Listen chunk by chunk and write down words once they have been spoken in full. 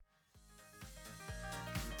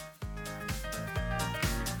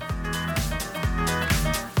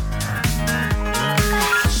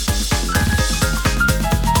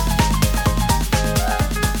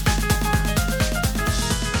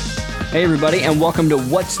Hey, everybody, and welcome to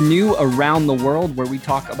What's New Around the World, where we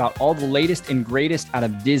talk about all the latest and greatest out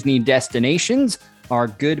of Disney destinations. Our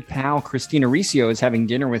good pal, Christina Riccio, is having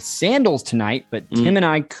dinner with Sandals tonight, but Tim and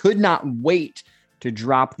I could not wait to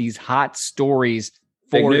drop these hot stories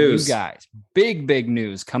for you guys. Big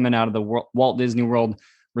news coming out of the Walt Disney World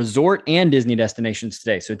Resort and Disney destinations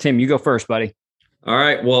today. So, Tim, you go first, buddy. All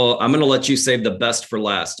right. Well, I'm going to let you save the best for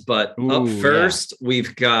last. But up first,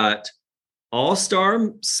 we've got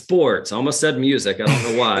All-Star Sports. I almost said music. I don't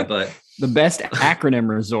know why, but the best acronym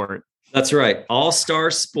resort. That's right.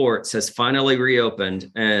 All-Star Sports has finally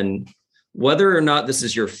reopened. And whether or not this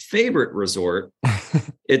is your favorite resort,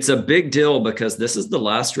 it's a big deal because this is the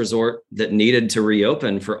last resort that needed to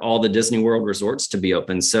reopen for all the Disney World resorts to be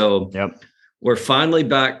open. So we're finally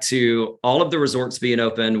back to all of the resorts being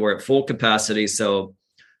open. We're at full capacity. So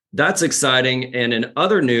that's exciting. And in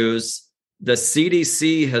other news, the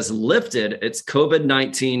CDC has lifted its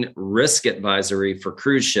COVID-19 risk advisory for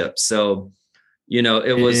cruise ships. So,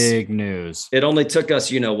 it was big news. It only took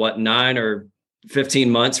us, 9 or 15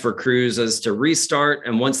 months for cruises to restart.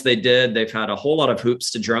 And once they did, they've had a whole lot of hoops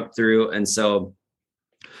to jump through. And so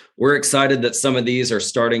we're excited that some of these are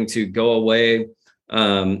starting to go away.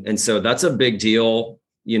 And so that's a big deal,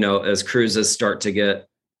 as cruises start to get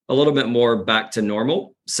a little bit more back to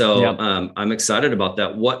normal. So I'm excited about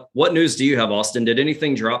that. What news do you have, Austin? Did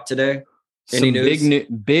anything drop today? Any news?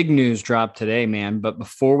 Big news dropped today, man. But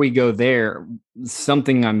before we go there,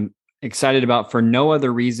 something I'm excited about for no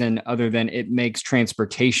other reason other than it makes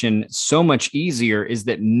transportation so much easier is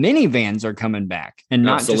that minivans are coming back, and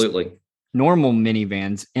not just normal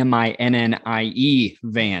minivans, MINNIE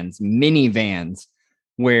vans, minivans,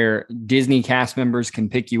 where Disney cast members can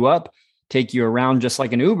pick you up, take you around just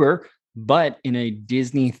like an Uber, but in a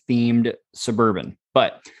Disney themed Suburban.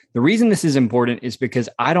 But the reason this is important is because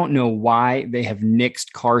I don't know why they have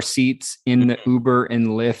nixed car seats in the Uber and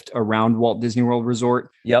Lyft around Walt Disney World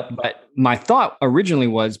Resort. But my thought originally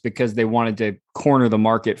was because they wanted to corner the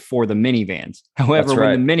market for the minivans. However,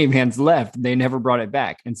 when the minivans left, they never brought it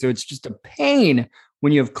back. And so it's just a pain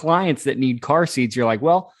when you have clients that need car seats. You're like,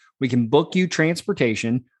 well, we can book you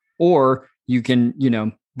transportation, or you can,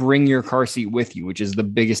 bring your car seat with you, which is the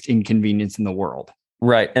biggest inconvenience in the world.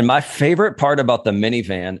 Right. And my favorite part about the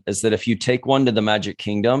minivan is that if you take one to the Magic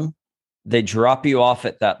Kingdom, they drop you off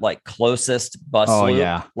at that closest bus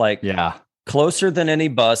loop. Closer than any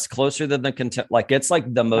bus, closer than the it's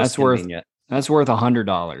like the most convenient. That's worth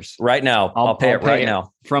 $100 right now. I'll pay it right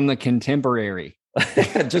now from the Contemporary.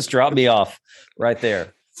 Just drop me off right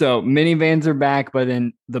there. So minivans are back, but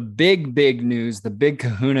then the big news, the big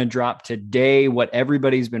kahuna dropped today, what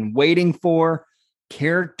everybody's been waiting for,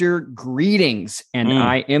 character greetings. And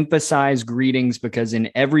I emphasize greetings because in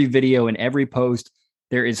every video and every post,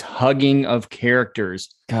 there is hugging of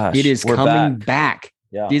characters. Gosh, it is coming back.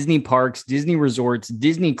 Yeah. Disney parks, Disney resorts,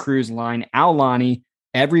 Disney Cruise Line, Aulani,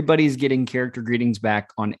 everybody's getting character greetings back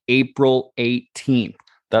on April 18th.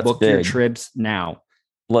 That's Book big. your trips now.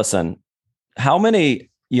 Listen, how many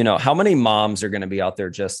moms are going to be out there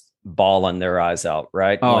just bawling their eyes out,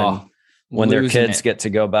 right? When their kids get to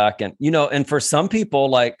go back and, and for some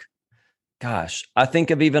people, gosh, I think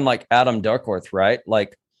of even Adam Duckworth, right?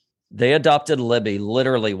 They adopted Libby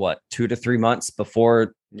literally 2 to 3 months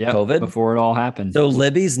before COVID, before it all happened. So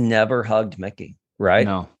Libby's never hugged Mickey, right?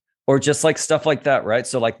 No. Or just stuff like that, right?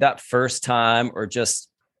 So that first time, or just,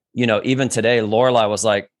 even today, Lorelai was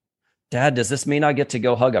like, Dad, does this mean I get to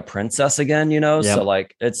go hug a princess again? So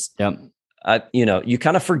it's, you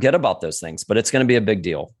kind of forget about those things, but it's going to be a big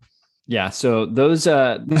deal. Yeah. So those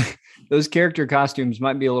character costumes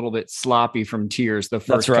might be a little bit sloppy from tears the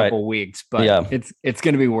first couple weeks, but it's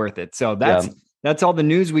going to be worth it. So that's all the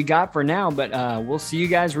news we got for now, but we'll see you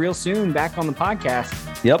guys real soon back on the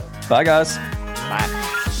podcast. Yep. Bye guys.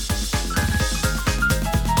 Bye.